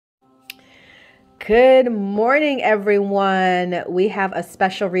Good morning, everyone. We have a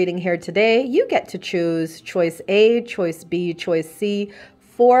special reading here today. You get to choose choice A, choice B, choice C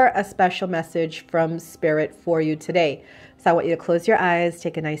for a special message from Spirit for you today. So I want you to close your eyes,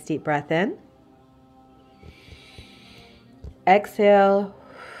 take a nice deep breath in. Exhale.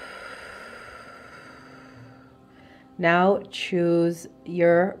 Now choose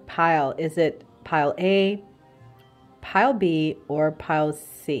your pile. Is it pile A, pile B, or pile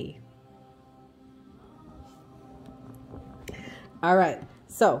C? All right,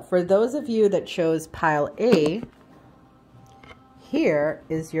 so for those of you that chose pile A, here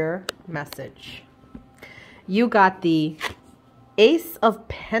is your message. You got the Ace of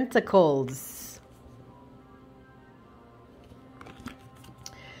Pentacles.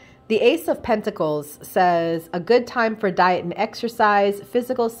 The Ace of Pentacles says a good time for diet and exercise,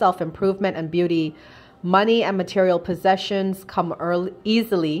 physical self-improvement and beauty, money and material possessions come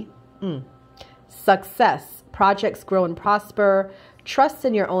easily, success. Projects grow and prosper. Trust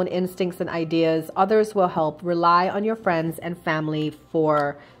in your own instincts and ideas. Others will help. Rely on your friends and family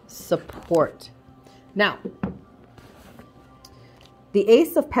for support. Now, the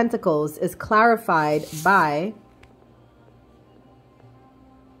Ace of Pentacles is clarified by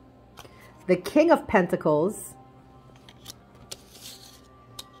the King of Pentacles,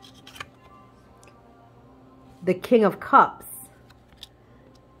 the King of Cups,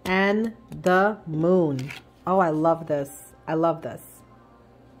 and the Moon. Oh, I love this. I love this.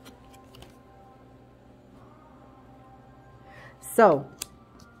 So,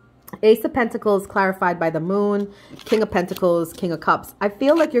 Ace of Pentacles clarified by the Moon, King of Pentacles, King of Cups. I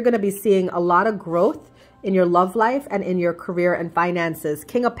feel like you're going to be seeing a lot of growth in your love life and in your career and finances.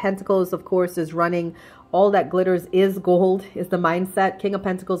 King of Pentacles, of course, is running all that glitters is gold, is the mindset. King of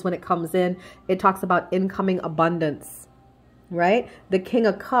Pentacles, when it comes in, it talks about incoming abundance. Right? The King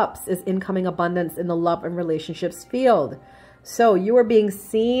of Cups is incoming abundance in the love and relationships field. So you are being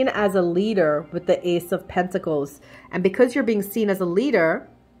seen as a leader with the Ace of Pentacles. And because you're being seen as a leader,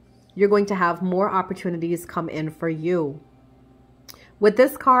 you're going to have more opportunities come in for you. With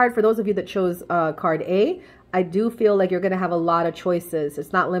this card, for those of you that chose card A, I do feel like you're going to have a lot of choices.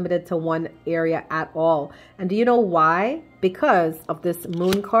 It's not limited to one area at all. And do you know why? Because of this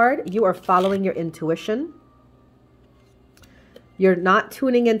Moon card, you are following your intuition. You're not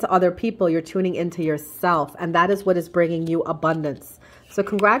tuning into other people, you're tuning into yourself. And that is what is bringing you abundance. So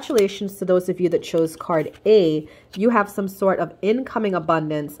congratulations to those of you that chose card A. You have some sort of incoming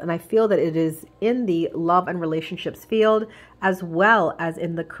abundance. And I feel that it is in the love and relationships field as well as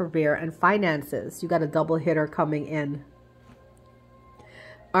in the career and finances. You got a double hitter coming in.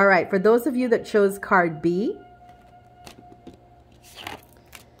 All right, for those of you that chose card B,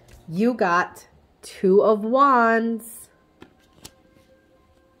 you got Two of Wands.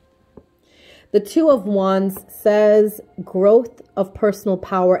 The Two of Wands says growth of personal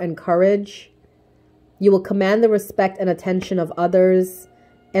power and courage. You will command the respect and attention of others.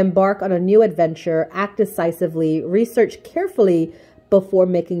 Embark on a new adventure. Act decisively. Research carefully before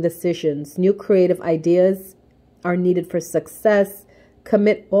making decisions. New creative ideas are needed for success.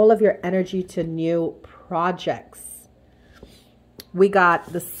 Commit all of your energy to new projects. We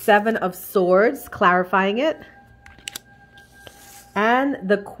got the Seven of Swords, clarifying it. And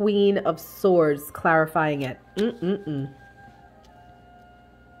the Queen of Swords, clarifying it.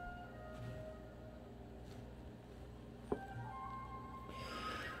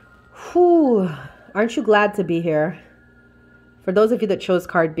 Whew. Aren't you glad to be here? For those of you that chose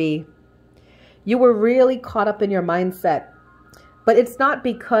card B, you were really caught up in your mindset. But it's not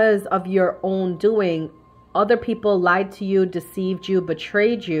because of your own doing. Other people lied to you, deceived you,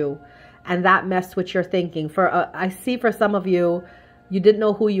 betrayed you. And that messed with your thinking. I see for some of you, you didn't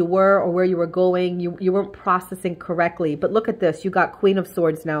know who you were or where you were going. You weren't processing correctly. But look at this. You got Queen of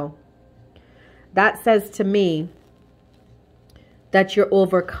Swords now. That says to me that you're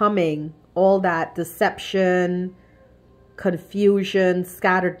overcoming all that deception, confusion,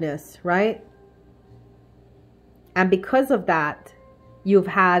 scatteredness, right? And because of that, you've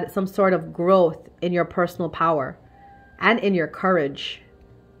had some sort of growth in your personal power and in your courage.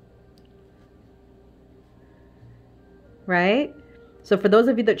 Right? So for those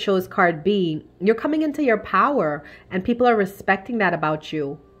of you that chose card B, you're coming into your power and people are respecting that about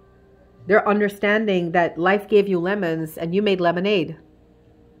you. They're understanding that life gave you lemons and you made lemonade.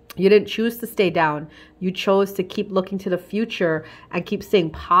 You didn't choose to stay down. You chose to keep looking to the future and keep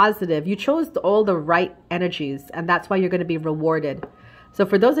staying positive. You chose all the right energies, and that's why you're going to be rewarded. So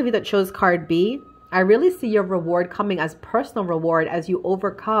for those of you that chose card B, I really see your reward coming as personal reward as you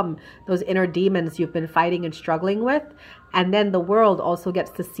overcome those inner demons you've been fighting and struggling with. And then the world also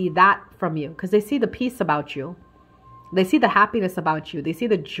gets to see that from you because they see the peace about you. They see the happiness about you. They see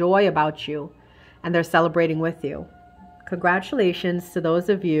the joy about you, and they're celebrating with you. Congratulations to those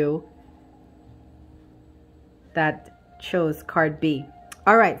of you that chose card B.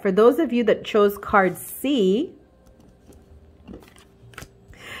 All right, for those of you that chose card C,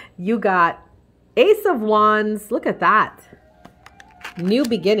 you got Ace of Wands. Look at that. New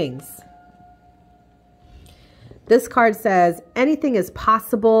beginnings. This card says, anything is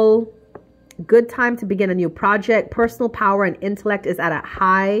possible. Good time to begin a new project. Personal power and intellect is at a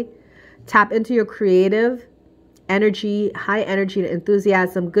high. Tap into your creative energy, high energy and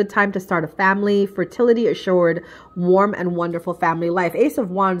enthusiasm. Good time to start a family. Fertility assured. Warm and wonderful family life. Ace of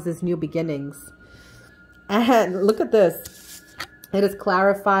Wands is new beginnings. And look at this. It is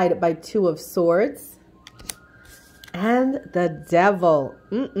clarified by Two of Swords. And the Devil.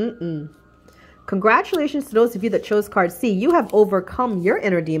 Congratulations to those of you that chose card C. You have overcome your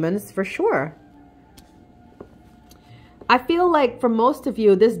inner demons for sure. I feel like for most of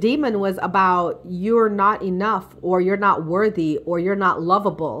you, this demon was about you're not enough, or you're not worthy, or you're not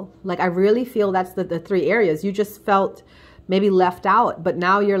lovable. Like, I really feel that's the three areas. You just felt maybe left out, but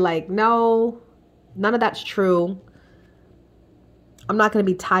now you're like, no, none of that's true. I'm not going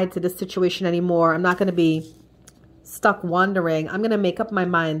to be tied to this situation anymore. I'm not going to be stuck wondering. I'm going to make up my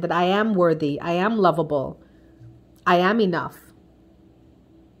mind that I am worthy. I am lovable. I am enough.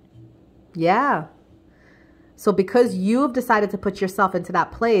 Yeah. So because you've decided to put yourself into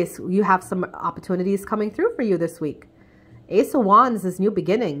that place, you have some opportunities coming through for you this week. Ace of Wands is new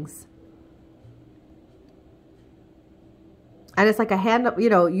beginnings. And it's like a hand, you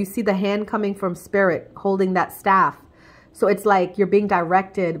know, you see the hand coming from spirit holding that staff. So it's like you're being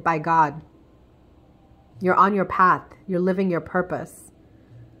directed by God. You're on your path. You're living your purpose.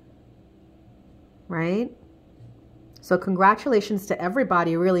 Right? So congratulations to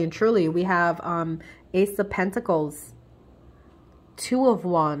everybody, really and truly. We have Ace of Pentacles, Two of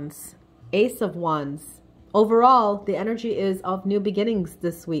Wands, Ace of Wands. Overall, the energy is of new beginnings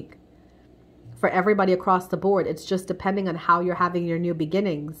this week for everybody across the board. It's just depending on how you're having your new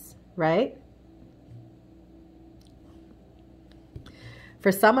beginnings, right?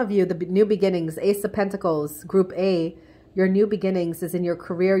 For some of you, the new beginnings, Ace of Pentacles, Group A, your new beginnings is in your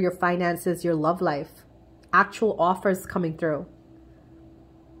career, your finances, your love life. Actual offers coming through.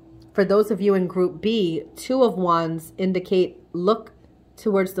 For those of you in Group B, Two of Wands indicate look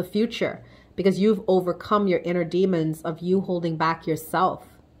towards the future because you've overcome your inner demons of you holding back yourself.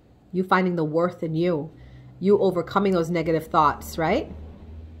 You finding the worth in you. You overcoming those negative thoughts, right?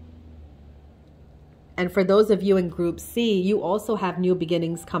 And for those of you in Group C, you also have new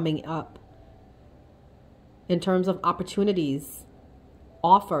beginnings coming up in terms of opportunities,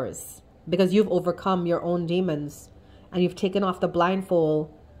 offers, because you've overcome your own demons and you've taken off the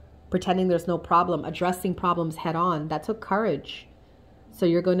blindfold, pretending there's no problem, addressing problems head on. That took courage. So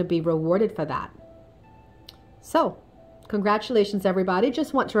you're going to be rewarded for that. So congratulations, everybody.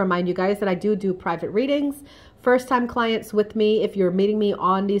 Just want to remind you guys that I do private readings. First-time clients with me, if you're meeting me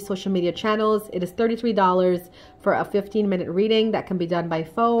on these social media channels, it is $33 for a 15-minute reading that can be done by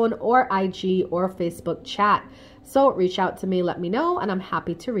phone or IG or Facebook chat. So reach out to me, let me know, and I'm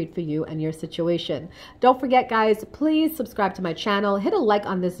happy to read for you and your situation. Don't forget, guys, please subscribe to my channel, hit a like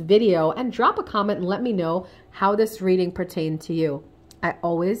on this video, and drop a comment and let me know how this reading pertained to you. I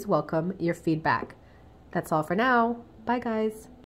always welcome your feedback. That's all for now. Bye, guys.